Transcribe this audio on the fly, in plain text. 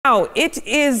Now, it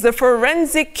is the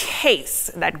forensic case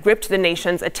that gripped the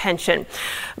nation's attention.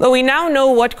 Though we now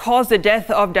know what caused the death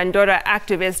of Dandora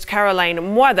activist Caroline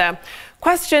Mwatha,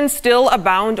 questions still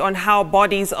abound on how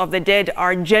bodies of the dead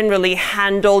are generally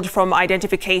handled, from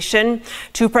identification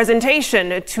to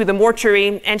presentation to the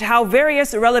mortuary, and how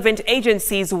various relevant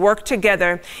agencies work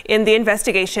together in the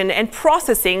investigation and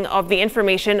processing of the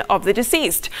information of the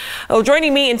deceased. Well,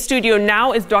 joining me in studio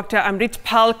now is Dr.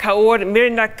 Amritpal, Kaur,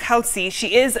 Myrna, Kalsi.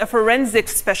 She is a forensic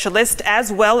specialist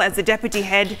as well as the deputy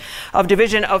head of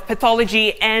Division of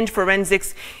Pathology and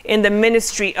Forensics in the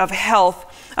Ministry of Health.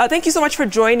 Thank you so much for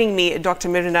joining me, Dr.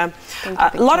 Myrna.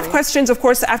 A lot of questions, of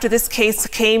course, after this case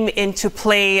came into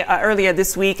play earlier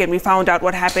this week, and we found out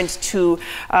what happened to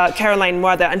Caroline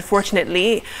Mwatha.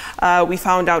 Unfortunately, we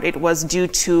found out it was due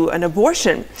to an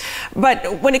abortion.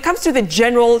 But when it comes to the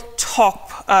general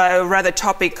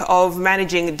topic of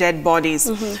managing dead bodies,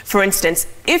 for instance,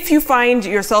 if you find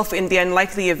yourself in the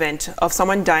unlikely event of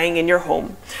someone dying in your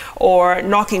home or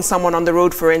knocking someone on the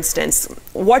road, for instance,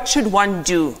 what should one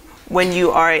do when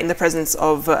you are in the presence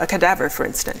of a cadaver, for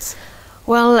instance?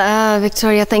 Well,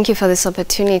 Victoria, thank you for this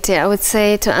opportunity. I would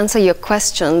say, to answer your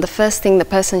question, the first thing the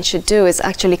person should do is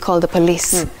actually call the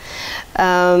police.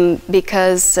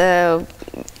 Because it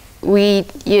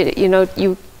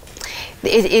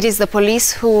is the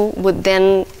police who would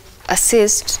then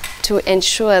assist to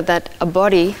ensure that a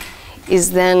body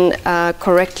is then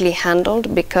correctly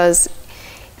handled, because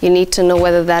you need to know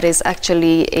whether that is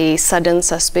actually a sudden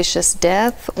suspicious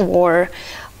death, or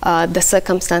the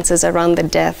circumstances around the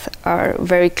death are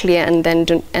very clear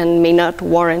and may not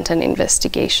warrant an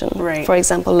investigation. Right. For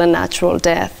example, a natural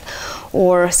death,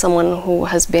 or someone who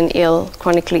has been ill,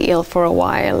 chronically ill for a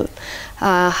while.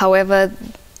 However,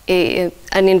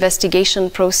 an investigation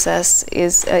process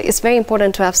is it's very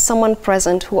important to have someone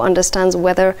present who understands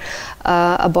whether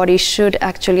a body should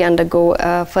actually undergo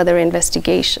further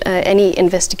investigation, any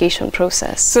investigation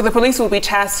process. So the police will be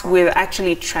tasked with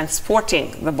actually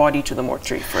transporting the body to the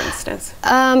mortuary, for instance?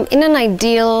 In an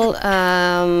ideal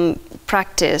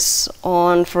practice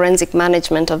on forensic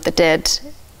management of the dead,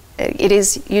 it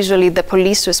is usually the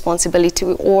police responsibility,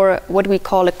 or what we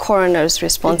call a coroner's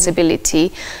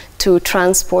responsibility, to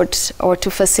transport or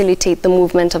to facilitate the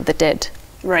movement of the dead.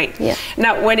 Right. Yeah.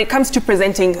 Now, when it comes to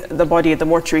presenting the body at the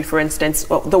mortuary, for instance,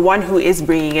 well, the one who is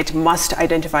bringing it must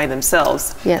identify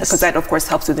themselves. Yes. Because that, of course,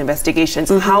 helps with investigations.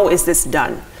 How is this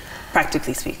done,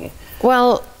 practically speaking?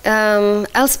 Well,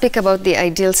 I'll speak about the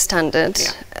ideal standard.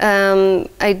 Yeah.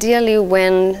 Ideally,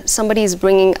 when somebody is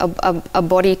bringing a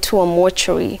body to a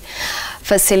mortuary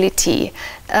facility,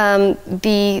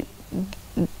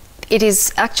 it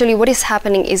is actually, what is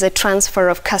happening is a transfer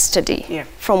of custody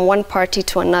from one party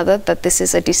to another, that this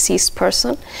is a deceased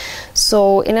person.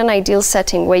 So in an ideal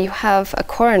setting where you have a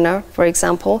coroner, for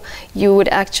example, you would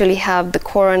actually have the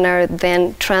coroner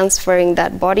then transferring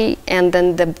that body, and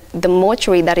then the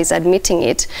mortuary that is admitting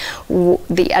it,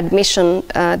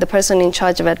 the person in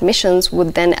charge of admissions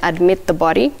would then admit the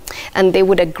body, and they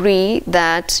would agree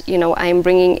that, you know, I'm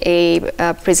bringing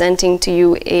presenting to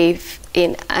you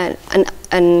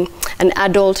an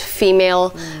adult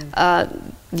female,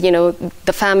 you know,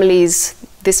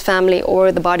 this family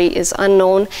or the body is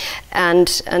unknown, and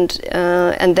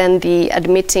then the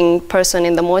admitting person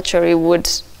in the mortuary would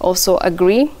also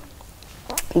agree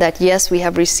that yes, we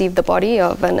have received the body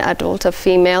of an adult, a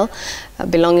female,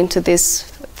 belonging to this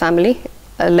family,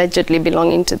 allegedly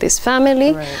belonging to this family,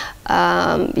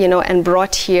 you know, and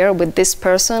brought here with this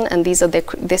person, and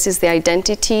this is their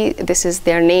identity, this is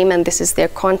their name, and this is their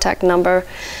contact number.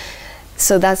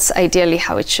 So that's ideally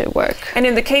how it should work. And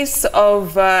in the case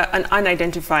of an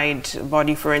unidentified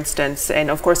body, for instance, and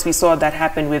of course we saw that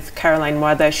happen with Caroline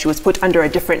Mwatha, she was put under a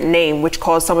different name, which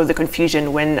caused some of the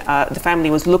confusion when the family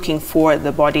was looking for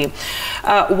the body.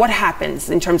 What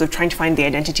happens in terms of trying to find the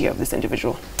identity of this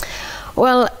individual?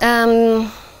 Well,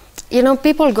 you know,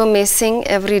 people go missing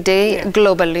every day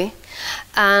globally,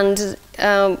 and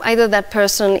either that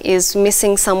person is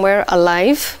missing somewhere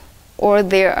alive, or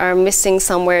they are missing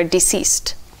somewhere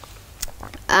deceased.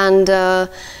 And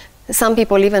some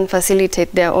people even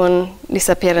facilitate their own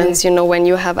disappearance, you know, when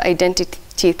you have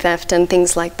identity theft and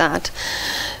things like that.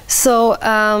 So,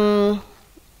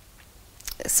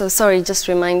 so sorry, just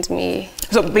remind me.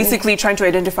 So basically trying to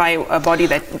identify a body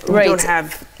that we don't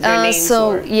have their names.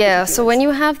 So when you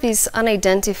have these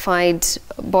unidentified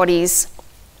bodies,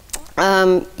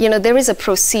 you know, there is a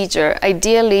procedure,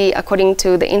 ideally according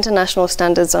to the international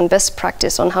standards on best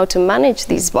practice on how to manage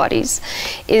these bodies,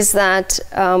 is that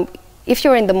if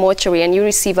you're in the mortuary and you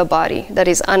receive a body that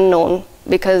is unknown,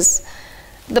 because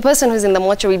the person who's in the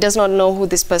mortuary does not know who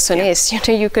this person is. You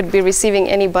know, you could be receiving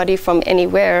anybody from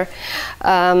anywhere.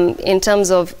 In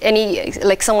terms of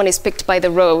like someone is picked by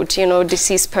the road, you know,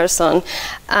 deceased person,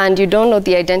 and you don't know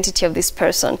the identity of this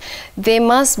person. There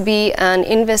must be an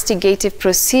investigative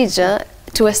procedure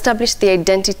to establish the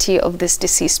identity of this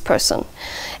deceased person.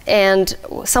 And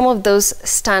some of those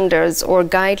standards or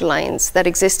guidelines that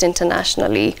exist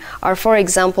internationally are, for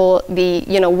example,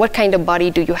 what kind of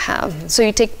body do you have? So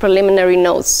you take preliminary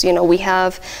notes. You know, we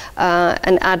have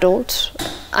an adult,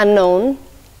 unknown,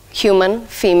 human,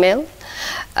 female,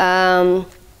 black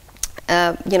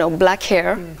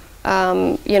hair.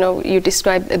 You know, you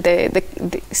describe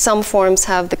some forms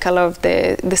have the color of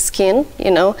the skin,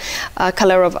 you know,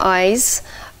 color of eyes,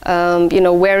 you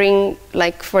know, wearing,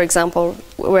 like, for example,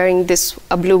 wearing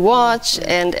a blue watch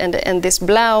and this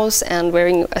blouse and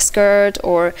wearing a skirt,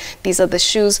 or these are the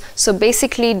shoes. So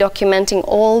basically documenting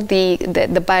all the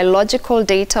biological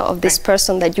data of this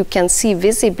person that you can see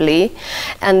visibly,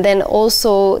 and then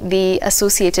also the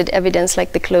associated evidence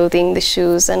like the clothing, the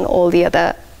shoes, and all the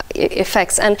other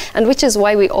effects, and which is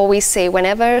why we always say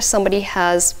whenever somebody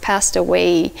has passed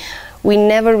away, we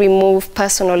never remove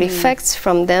personal effects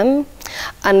from them,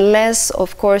 unless,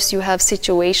 of course, you have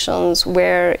situations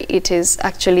where it is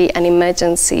actually an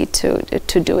emergency to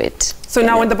do it. So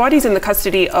now when the body's in the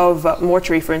custody of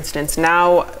mortuary, for instance,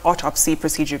 now autopsy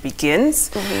procedure begins.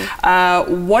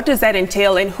 What does that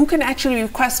entail, and who can actually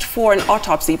request for an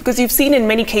autopsy? Because you've seen in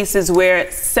many cases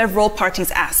where several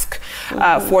parties ask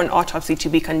for an autopsy to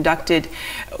be conducted.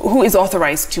 Who is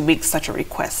authorized to make such a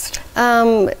request?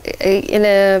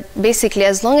 Basically,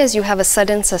 as long as you have a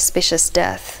sudden suspicious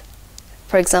death,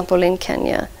 for example, in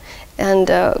Kenya, and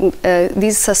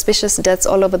these suspicious deaths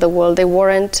all over the world, they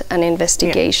warrant an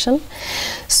investigation.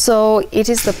 So it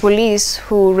is the police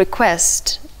who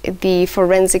request the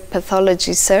forensic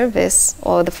pathology service,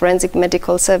 or the forensic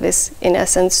medical service, in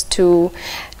essence, to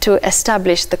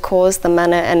establish the cause, the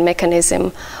manner and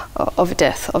mechanism of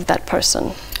death of that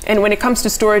person. And when it comes to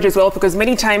storage as well, because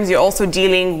many times you're also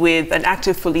dealing with an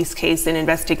active police case in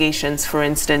investigations, for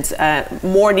instance,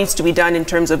 more needs to be done in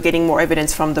terms of getting more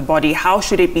evidence from the body. How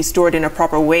should it be stored in a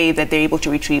proper way that they're able to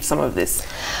retrieve some of this?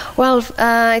 Well,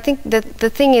 I think that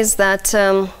the thing is that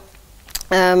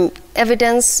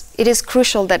evidence, it is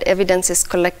crucial that evidence is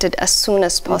collected as soon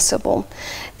as possible.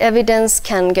 Evidence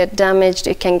can get damaged,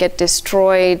 it can get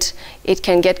destroyed, it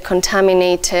can get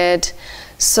contaminated.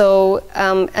 So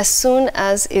as soon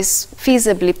as is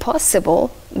feasibly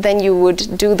possible, then you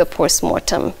would do the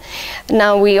post-mortem.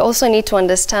 Now, we also need to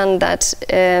understand that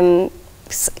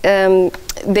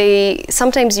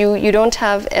sometimes you don't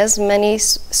have as many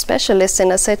specialists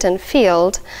in a certain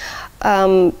field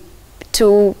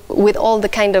with all the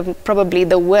kind of probably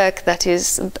the work that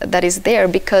is there,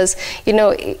 because, you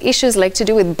know, issues like to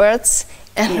do with births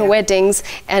and weddings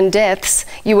and deaths,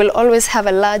 you will always have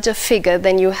a larger figure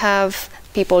than you have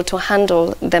people to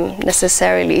handle them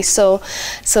necessarily. So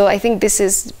I think this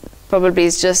is probably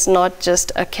just not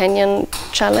just a Kenyan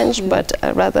challenge, but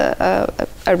rather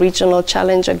a regional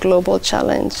challenge, a global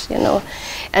challenge, you know.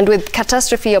 And with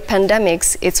catastrophe or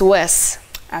pandemics, it's worse.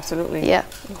 Absolutely. Yeah.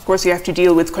 Of course, you have to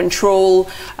deal with control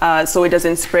so it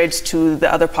doesn't spread to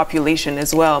the other population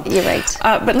as well. You're right.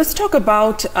 But let's talk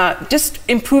about just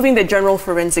improving the general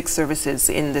forensic services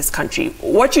in this country.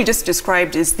 What you just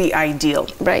described is the ideal.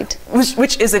 Right.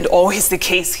 Which isn't always the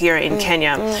case here in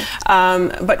Kenya.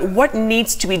 But what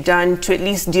needs to be done to at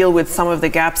least deal with some of the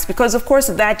gaps? Because, of course,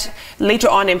 that later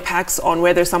on impacts on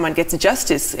whether someone gets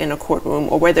justice in a courtroom,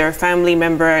 or whether a family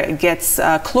member gets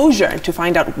closure to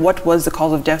find out what was the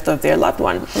cause of death of their loved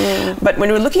one. But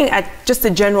when we're looking at just the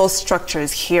general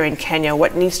structures here in Kenya,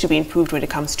 what needs to be improved when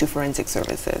it comes to forensic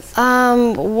services?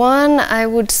 One, I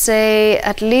would say,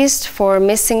 at least for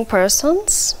missing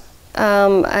persons,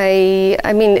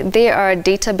 I mean, there are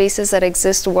databases that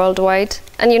exist worldwide,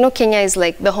 and you know, Kenya is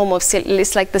like the home of,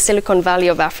 it's like the Silicon Valley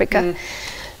of Africa.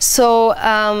 So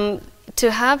to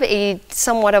have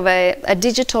somewhat of a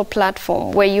digital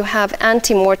platform where you have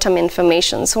ante-mortem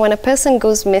information. So when a person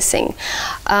goes missing,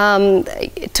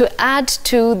 to add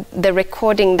to the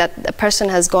recording that the person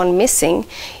has gone missing,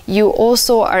 you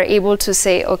also are able to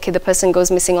say, okay, the person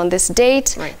goes missing on this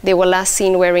date, they were last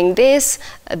seen wearing this,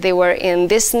 they were in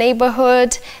this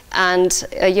neighborhood, and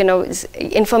you know,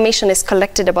 information is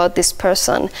collected about this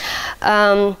person.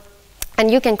 And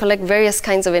you can collect various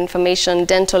kinds of information,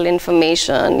 dental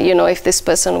information. You know, if this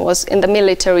person was in the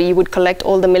military, you would collect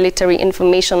all the military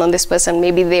information on this person.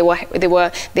 Maybe they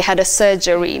had a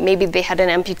surgery. Maybe they had an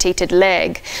amputated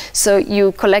leg. So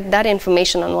you collect that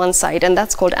information on one side, and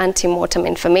that's called ante-mortem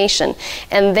information.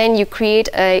 And then you create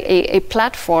a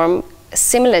platform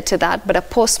similar to that, but a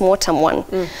post-mortem one.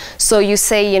 So you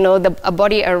say, you know, a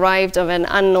body arrived of an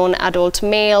unknown adult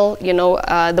male, you know,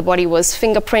 the body was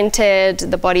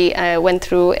fingerprinted, the body went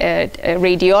through a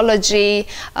radiology,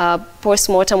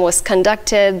 post-mortem was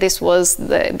conducted, this was,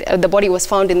 the body was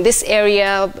found in this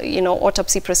area, you know,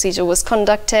 autopsy procedure was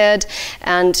conducted,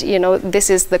 and, you know, this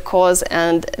is the cause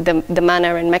and the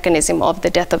manner and mechanism of the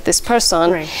death of this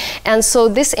person. Right. And so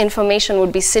this information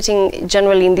would be sitting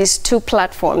generally in these two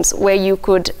platforms where you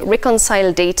could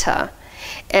reconcile data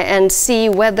and see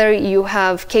whether you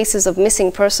have cases of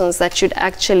missing persons that should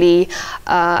actually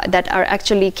that are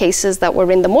actually cases that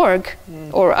were in the morgue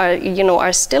or are, you know,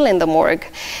 are still in the morgue,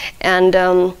 and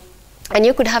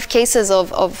you could have cases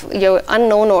of your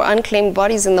unknown or unclaimed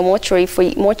bodies in the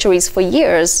mortuaries for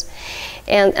years.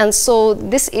 And so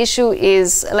this issue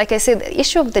is, like I said, the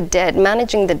issue of the dead,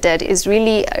 managing the dead, is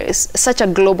really such a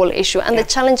global issue, and the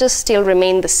challenges still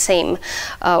remain the same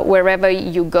wherever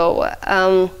you go.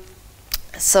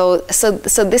 So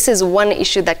this is one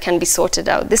issue that can be sorted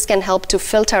out. This can help to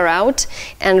filter out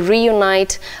and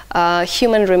reunite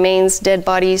human remains, dead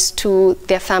bodies, to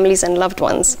their families and loved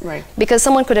ones. Right. Because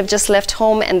someone could have just left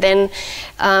home and then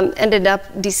ended up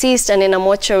deceased and in a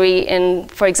mortuary in,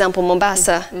 for example,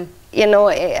 Mombasa. You know,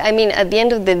 I mean, at the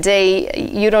end of the day,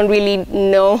 you don't really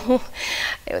know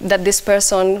that this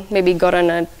person maybe got on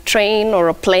a train or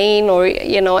a plane, or,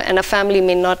 you know, and a family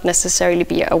may not necessarily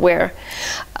be aware.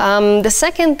 The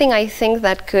second thing I think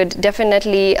that could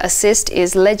definitely assist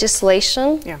is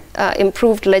legislation,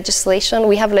 improved legislation.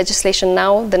 We have legislation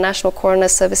now, the National Coroner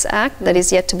Service Act, that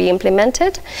is yet to be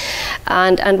implemented.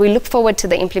 And we look forward to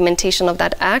the implementation of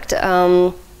that act.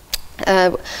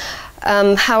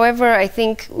 However, I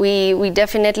think we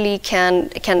definitely can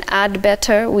add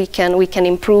better. We can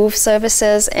improve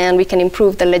services, and we can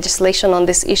improve the legislation on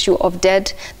this issue of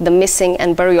dead, the missing,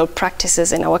 and burial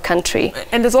practices in our country.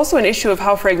 And there's also an issue of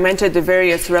how fragmented the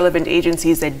various relevant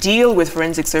agencies that deal with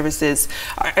forensic services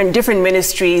are in different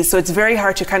ministries. So it's very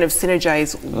hard to kind of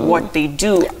synergize what they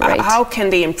do. Right. How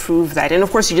can they improve that? And of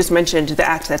course, you just mentioned the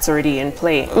act that's already in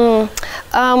play.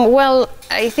 Well,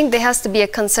 I think there has to be a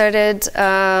concerted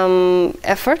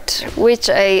effort, which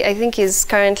I think is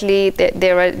currently,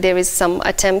 there is some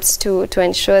attempts to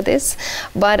ensure this,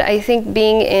 but I think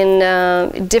being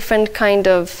in different kind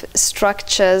of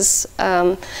structures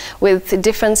with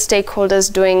different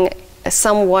stakeholders doing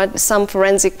some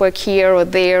forensic work here or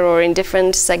there or in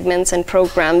different segments and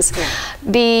programs,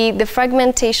 the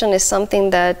fragmentation is something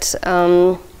that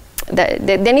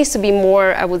there needs to be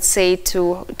more, I would say,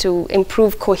 to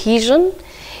improve cohesion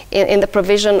in the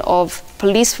provision of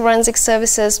police forensic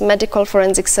services, medical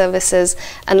forensic services,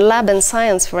 and lab and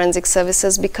science forensic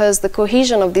services, because the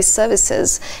cohesion of these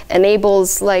services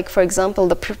enables, like, for example,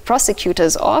 the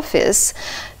prosecutor's office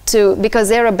because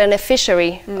they're a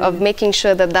beneficiary of making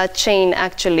sure that that chain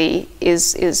actually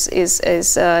is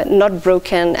not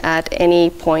broken at any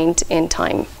point in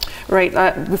time. Right.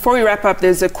 Before we wrap up,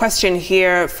 there's a question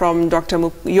here from Dr.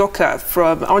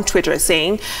 Mwatha on Twitter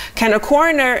saying, can a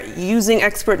coroner using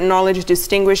expert knowledge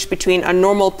distinguish between a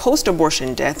normal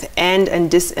post-abortion death and a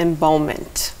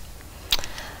disembowelment?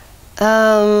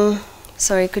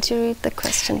 Sorry, could you read the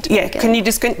question to me again? Can you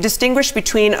distinguish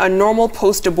between a normal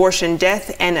post-abortion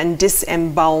death and a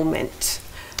disembowelment?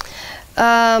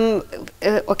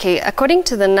 Okay, according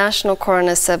to the National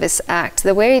Coroner Service Act,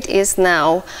 the way it is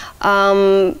now,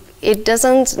 it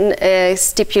doesn't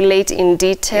stipulate in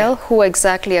detail who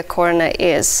exactly a coroner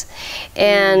is,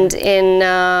 and in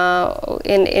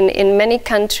many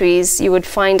countries you would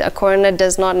find a coroner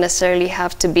does not necessarily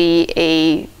have to be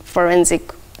a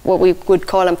forensic, what we would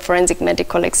call a forensic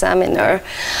medical examiner,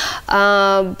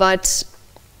 but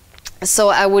so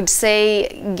I would say,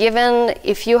 given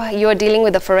if you are dealing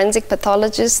with a forensic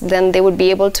pathologist, then they would be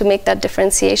able to make that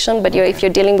differentiation. But if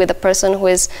you're dealing with a person who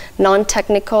is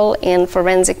non-technical in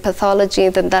forensic pathology,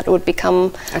 then that would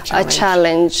become a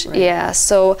challenge. Right. Yeah.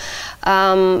 So,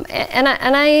 and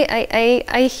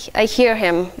I hear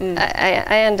him.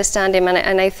 I understand him,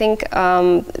 and I think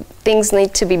things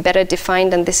need to be better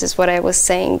defined. And this is what I was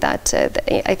saying, that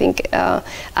I think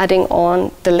adding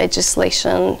on the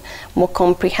legislation more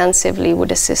comprehensively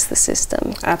would assist the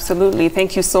system. Absolutely.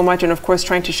 Thank you so much. And of course,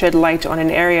 trying to shed light on an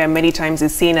area many times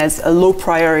is seen as a low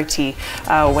priority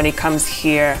when it comes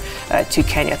here to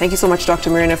Kenya. Thank you so much, Dr.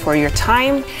 Myrna, for your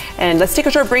time. And let's take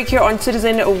a short break here on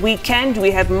Citizen Weekend.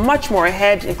 We have much more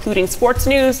ahead, including sports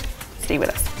news. Stay with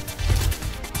us.